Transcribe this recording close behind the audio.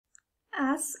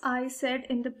As I said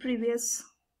in the previous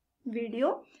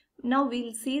video, now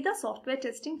we'll see the software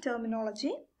testing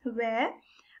terminology where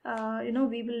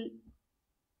we will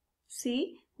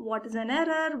see what is an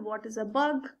error, what is a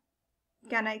bug,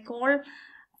 can I call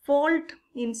fault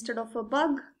instead of a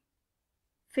bug,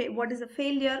 what is a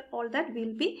failure, all that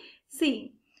we'll be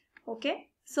seeing. Okay,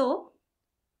 so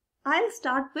I'll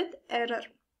start with error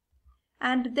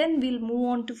and then we'll move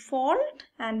on to fault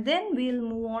and then we'll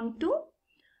move on to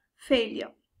failure.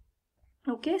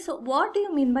 Okay, so what do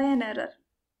you mean by an error?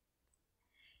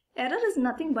 Error is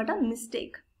nothing but a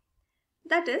mistake.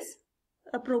 That is,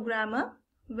 a programmer,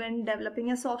 when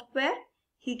developing a software,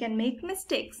 he can make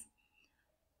mistakes.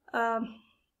 A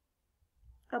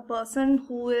person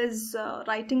who is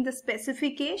writing the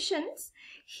specifications,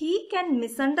 he can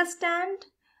misunderstand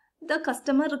the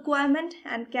customer requirement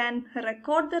and can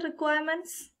record the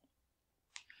requirements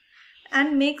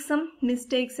and make some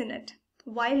mistakes in it.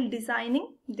 While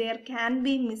designing, there can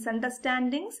be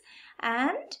misunderstandings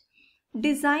and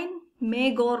design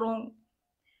may go wrong.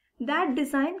 That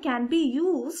design can be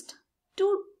used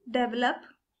to develop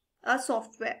a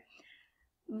software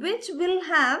which will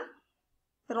have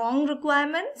wrong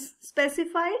requirements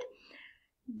specified,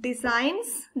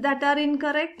 designs that are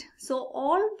incorrect. So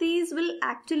all these will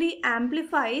actually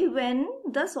amplify when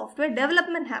the software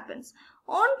development happens.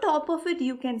 On top of it,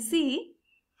 you can see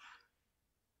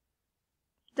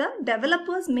the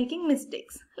developers making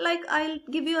mistakes. Like, I'll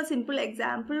give you a simple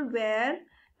example where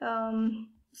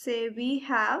say we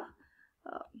have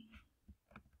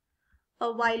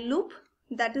a while loop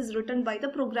that is written by the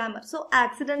programmer. So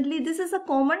accidentally, this is a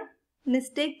common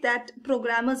mistake that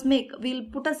programmers make. We'll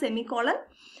put a semicolon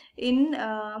in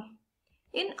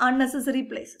unnecessary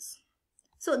places.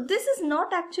 So this is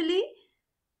not actually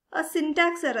a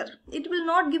syntax error. It will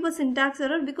not give a syntax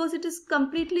error because it is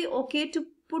completely okay to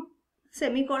put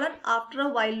semicolon after a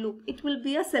while loop. It will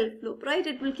be a self loop, right?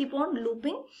 It will keep on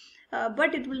looping,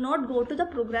 but it will not go to the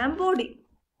program body.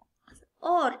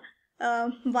 Or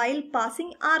while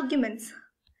passing arguments,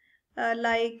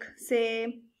 like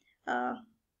say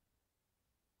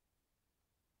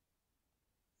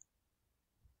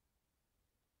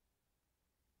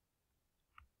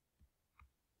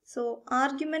so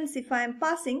arguments, if I am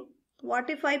passing, what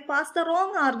if I pass the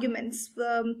wrong arguments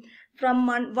from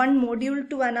one module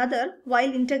to another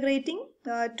while integrating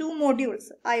two modules?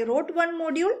 I wrote one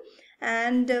module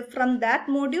and from that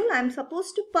module I am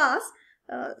supposed to pass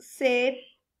say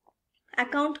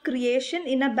account creation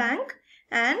in a bank,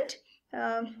 and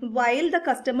while the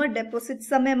customer deposits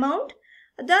some amount,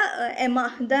 the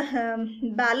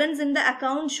balance in the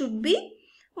account should be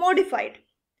modified,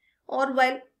 or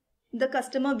while the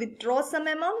customer withdraws some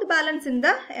amount, the balance in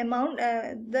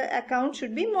the account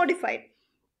should be modified.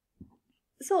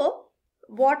 So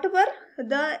whatever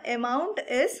the amount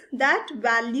is, that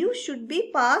value should be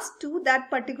passed to that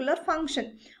particular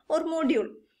function or module.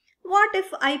 What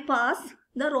if I pass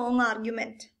the wrong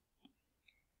argument?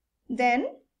 Then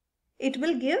it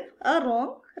will give a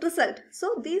wrong result.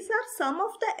 So these are some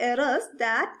of the errors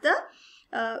that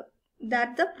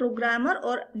the programmer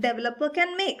or developer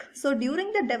can make. So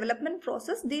during the development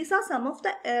process, these are some of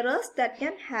the errors that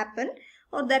can happen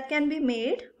or that can be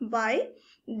made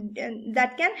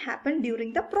that can happen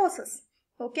during the process.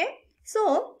 Okay,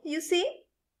 so you see,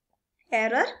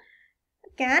 error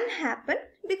can happen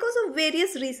because of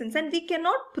various reasons and we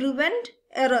cannot prevent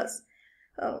errors.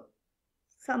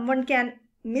 Someone can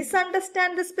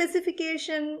misunderstand the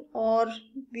specification, or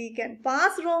we can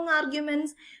pass wrong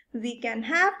arguments, we can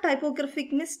have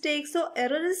typographic mistakes. So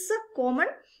error is a common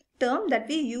term that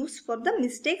we use for the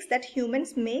mistakes that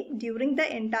humans make during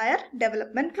the entire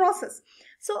development process.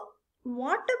 So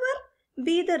whatever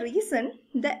be the reason,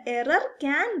 the error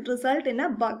can result in a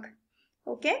bug.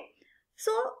 Okay,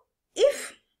 so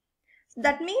if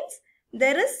that means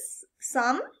there is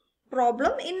some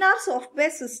problem in our software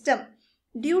system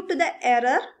due to the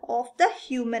error of the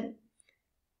human,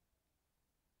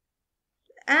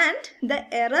 and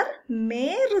the error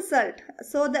may result,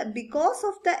 so that because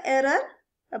of the error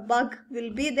a bug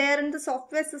will be there in the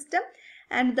software system,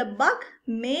 and the bug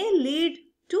may lead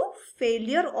to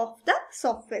failure of the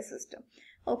software system.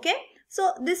 Okay,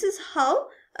 so this is how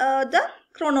the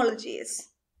chronology is.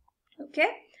 Okay,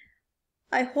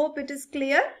 I hope it is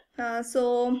clear.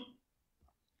 So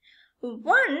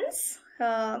once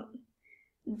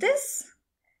this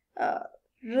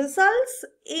results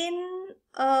in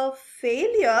a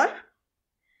failure,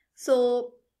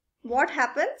 so what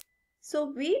happens?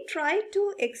 So we try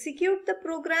to execute the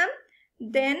program,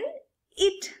 then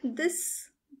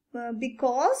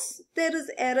because there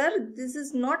is error, this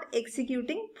is not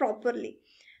executing properly.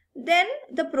 then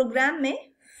the program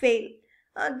may fail.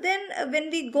 Then when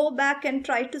we go back and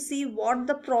try to see what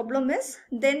the problem is,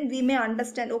 then we may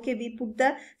understand, okay, we put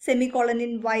the semicolon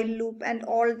in while loop and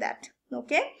all that.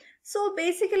 Okay, so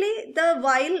basically the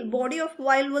body of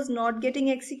while was not getting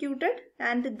executed,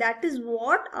 and that is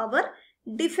what our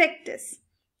defect is.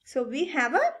 So we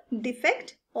have a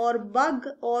defect or bug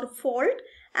or fault,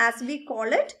 as we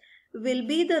call it, will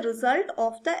be the result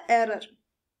of the error.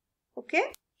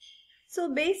 Okay,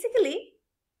 so basically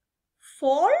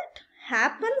fault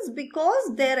happens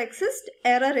because there exists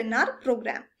error in our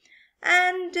program.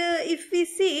 And if we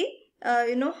see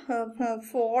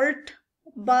fault,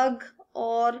 bug,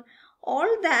 or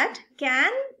all that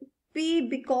can be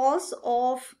because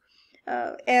of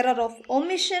error of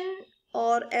omission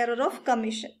or error of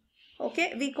commission.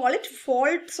 Okay, we call it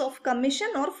faults of commission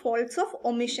or faults of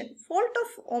omission. Fault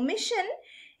of omission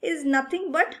is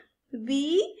nothing but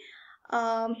we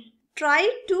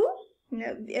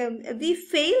we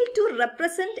fail to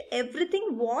represent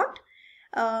everything what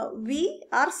we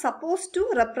are supposed to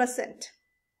represent.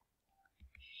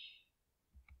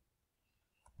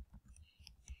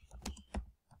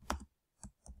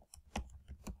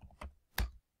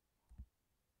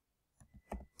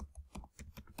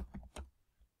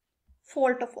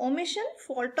 Fault of omission,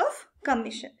 fault of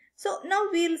commission. So now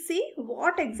we will see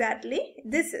what exactly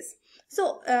this is.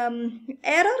 So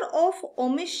error of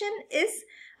omission is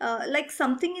like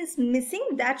something is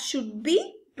missing that should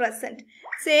be present.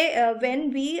 Say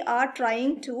when we are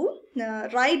trying to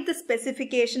write the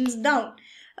specifications down,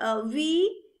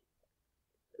 we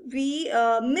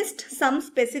missed some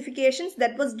specifications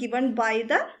that was given by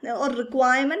the or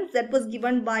requirements that was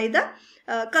given by the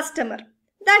customer.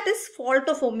 That is fault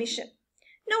of omission.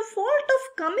 Now fault of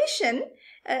commission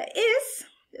is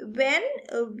when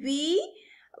we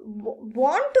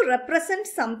want to represent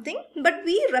something but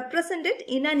we represent it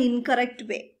in an incorrect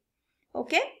way.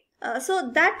 Okay,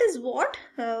 so that is what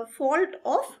fault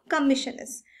of commission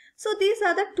is. So these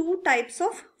are the two types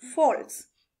of faults.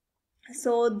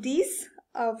 So these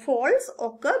faults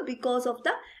occur because of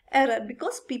the error,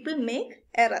 because people make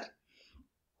error.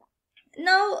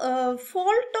 Now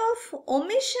fault of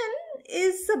omission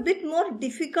is a bit more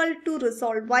difficult to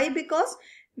resolve. Why? Because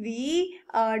we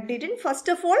didn't first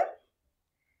of all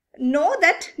know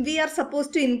that we are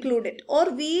supposed to include it, or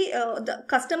the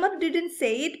customer didn't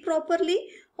say it properly,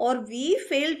 or we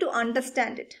failed to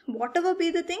understand it. Whatever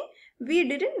be the thing, we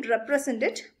didn't represent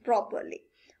it properly.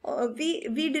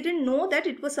 We didn't know that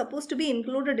it was supposed to be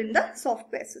included in the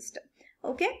software system.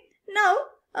 Okay, now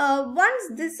once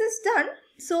this is done,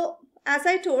 so as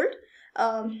I told,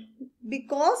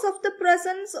 because of the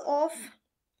presence of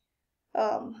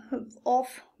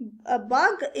a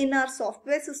bug in our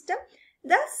software system,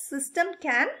 the system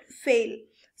can fail.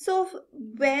 So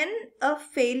when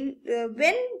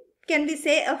can we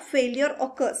say a failure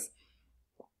occurs?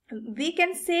 We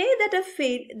can say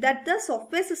that the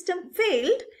software system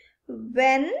failed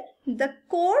when the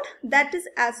code that is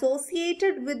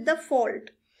associated with the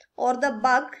fault or the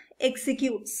bug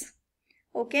executes.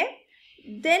 Okay,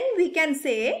 then we can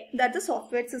say that the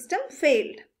software system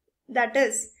failed. That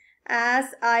is,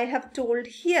 as I have told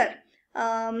here,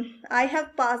 I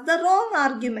have passed the wrong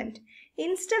argument.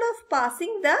 Instead of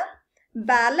passing the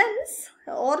balance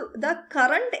or the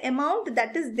current amount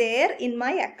that is there in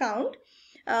my account,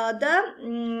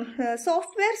 the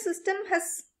software system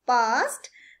has passed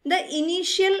the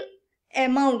initial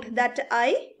amount that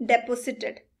I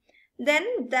deposited.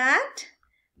 Then that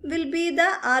will be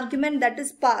the argument that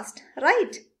is passed,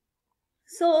 right?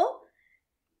 So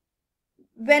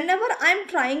whenever I am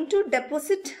trying to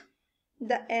deposit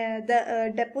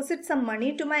deposit some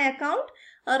money to my account,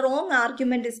 a wrong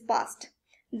argument is passed.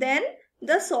 Then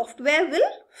the software will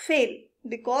fail,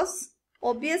 because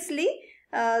obviously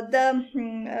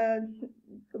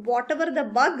whatever the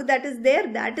bug that is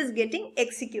there, that is getting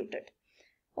executed.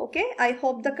 Okay, I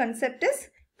hope the concept is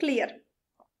clear.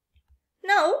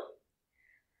 Now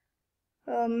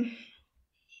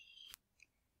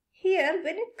here,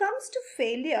 when it comes to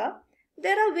failure,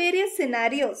 there are various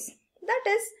scenarios. That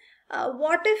is,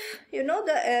 what if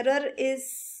the error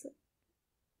is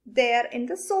there in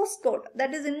the source code,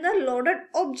 that is in the loaded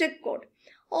object code,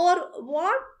 or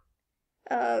what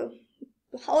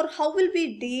or how will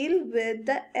we deal with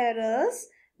the errors,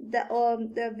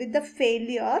 with the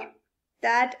failure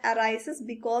that arises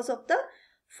because of the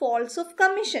faults of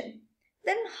commission?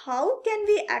 Then how can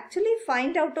we actually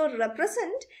find out or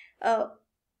represent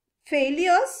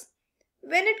failures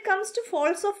when it comes to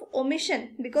faults of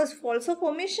omission? Because faults of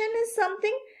omission is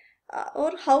something,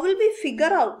 or how will we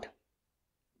figure out?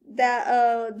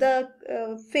 the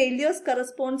failures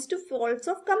corresponds to faults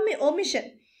of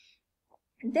omission.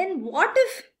 Then what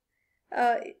if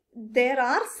there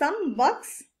are some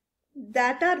bugs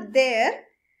that are there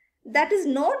that is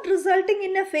not resulting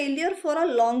in a failure for a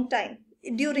long time?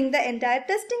 During the entire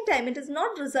testing time, it is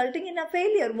not resulting in a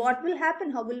failure. What will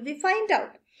happen? How will we find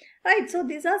out? Right. So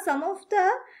these are some of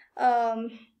the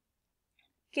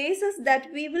cases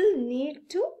that we will need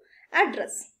to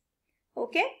address.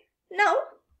 Okay. Now,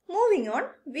 moving on,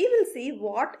 we will see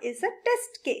what is a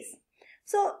test case.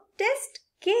 So, test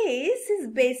case is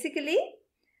basically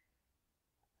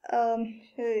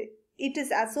it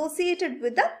is associated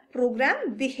with the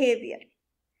program behavior.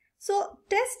 So,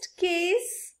 test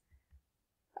case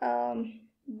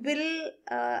will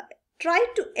try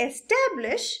to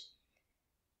establish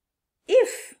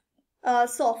if a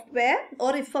software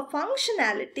or if a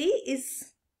functionality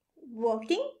is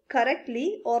working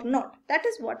correctly or not. That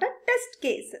is what a test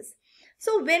case is.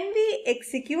 So when we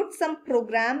execute some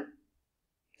program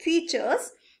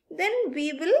features, then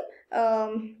we will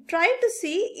try to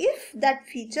see if that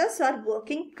features are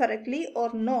working correctly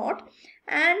or not,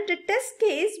 and the test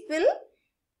case will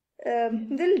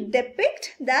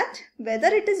depict that whether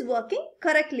it is working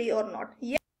correctly or not.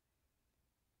 Yeah.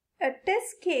 A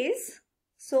test case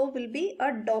will be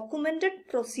a documented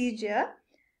procedure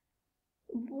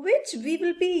which we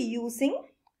will be using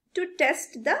to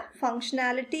test the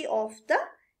functionality of the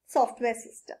software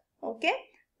system. Okay.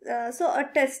 So a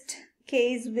test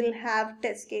case will have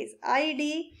test case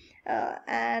ID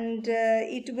and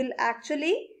it will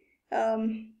actually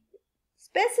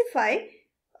specify,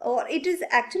 or it is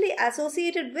actually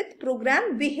associated with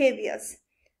program behaviors.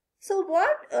 So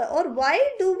what or why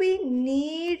do we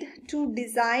need to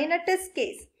design a test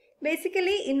case?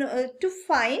 Basically to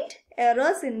find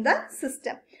errors in the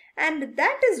system, and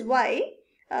that is why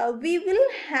we will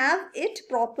have it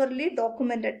properly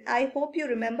documented. I hope you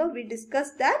remember we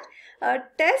discussed that a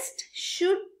test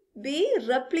should be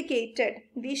replicated.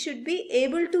 We should be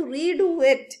able to redo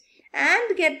it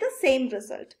and get the same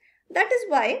result. That is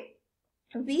why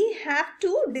we have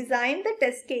to design the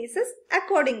test cases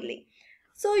accordingly.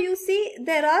 So you see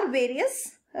there are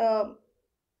various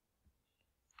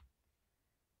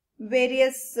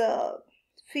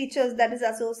features that is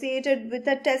associated with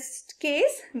a test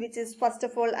case, which is first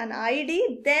of all an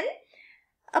ID, then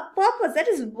a purpose, that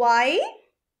is why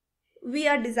we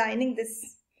are designing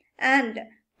this, and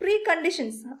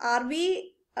preconditions. Are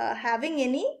we having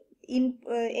any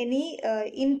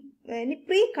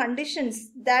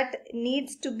preconditions that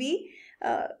needs to be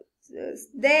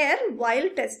there while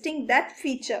testing that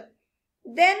feature?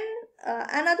 Then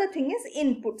another thing is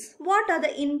inputs. What are the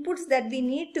inputs that we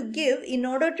need to give in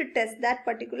order to test that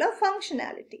particular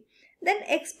functionality? Then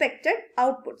expected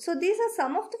output. So these are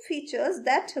some of the features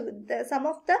that some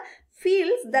of the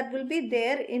fields that will be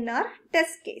there in our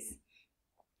test case.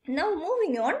 Now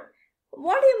moving on,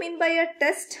 what do you mean by a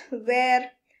testware?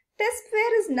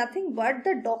 Testware is nothing but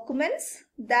the documents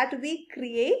that we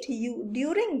create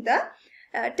during the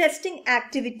testing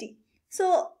activity.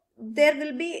 So there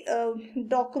will be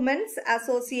documents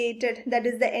associated, that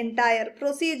is the entire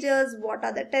procedures, what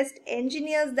are the test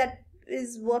engineers that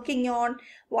is working on,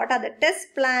 what are the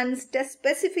test plans, test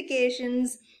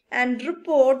specifications and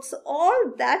reports.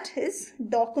 All that is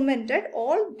documented.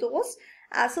 All those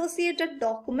associated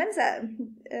documents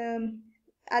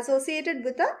associated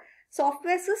with a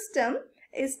software system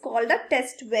is called a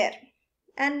testware.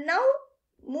 And now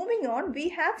moving on, we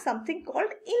have something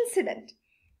called incident.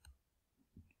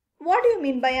 What do you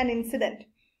mean by an incident?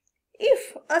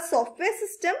 If a software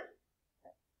system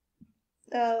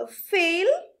fail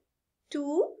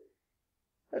to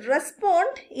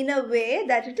respond in a way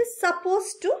that it is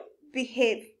supposed to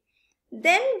behave,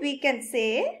 then we can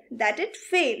say that it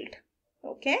failed.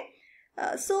 Okay.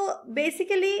 So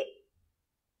basically,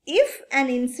 if an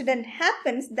incident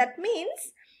happens, that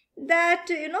means that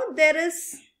there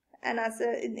is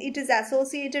it is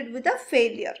associated with a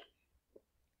failure.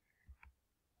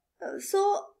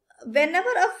 So whenever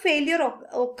a failure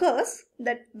occurs,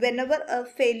 then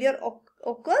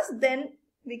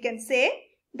we can say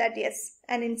that yes,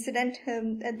 an incident,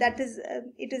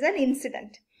 it is an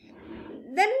incident.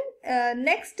 Then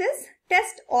next is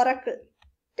test oracle.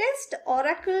 Test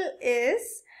oracle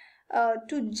is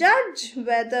to judge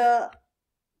whether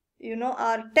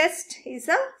our test is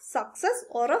a success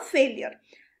or a failure.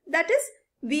 That is,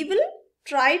 we will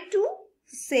try to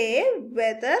say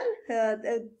whether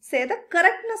say the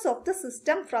correctness of the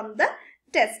system from the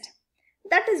test.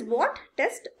 That is what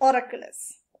test oracle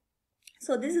is.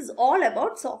 So this is all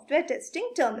about software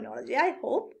testing terminology. I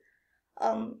hope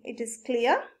it is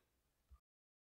clear.